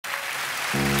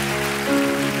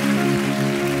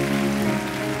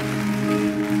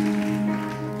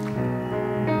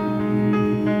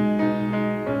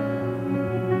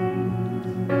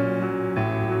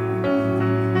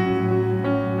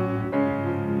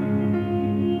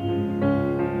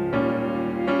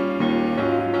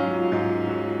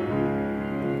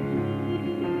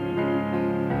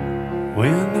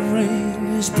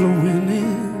breeze blowing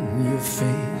in your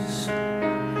face,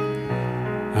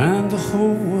 and the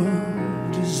whole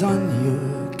world is on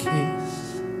your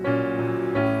case.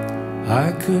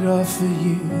 I could offer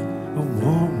you a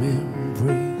warm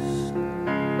embrace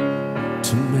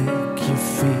to make you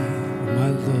feel my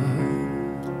love.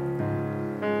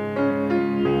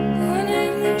 When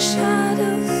evening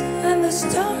shadows and the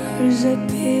stars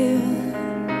appear,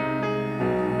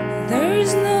 there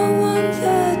is no one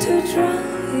there to dry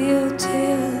your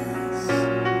tears.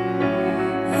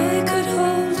 I could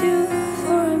hold you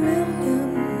for a million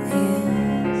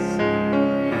years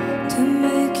to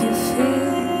make you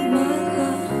feel my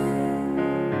love.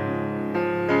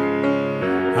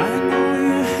 I know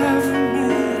you haven't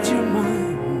made your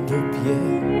mind up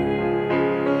yet,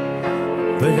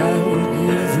 but I would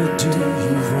never do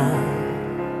you wrong.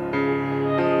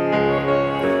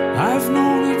 I've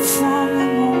known it from the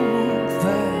moment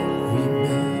that we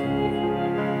met.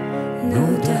 No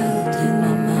doubt in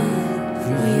my mind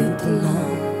where you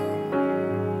belong.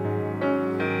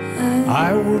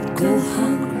 I would go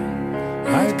hungry,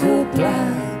 I'd go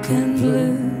black and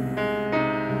blue,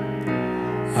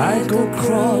 I'd go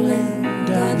crawling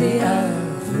down the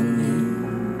avenue.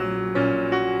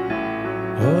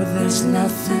 Oh, there's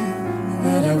nothing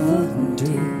that I wouldn't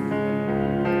do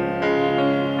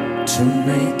to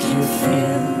make you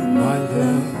feel my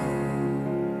love.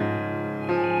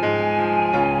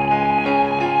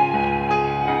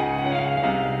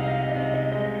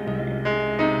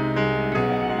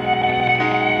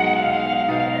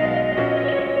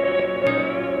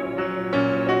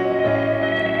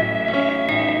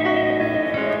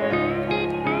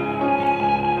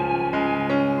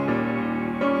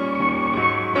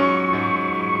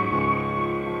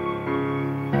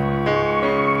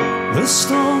 The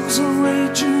storms are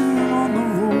raging on the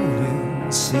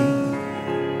rolling sea,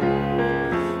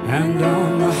 and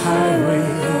on the highway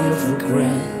of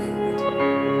regret,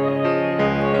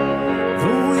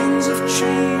 the winds of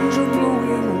change are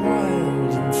blowing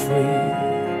wild and free.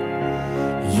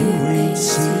 You ain't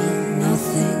seen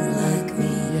nothing like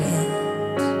me yet.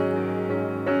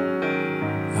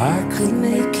 I could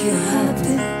make you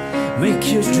happy, make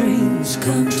your dreams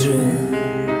come true.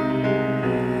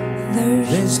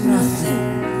 There's nothing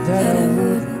that I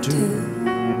wouldn't do.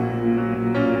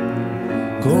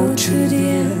 Go to the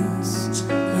ends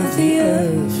of the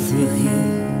earth with you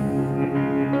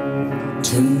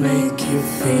to make you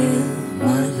feel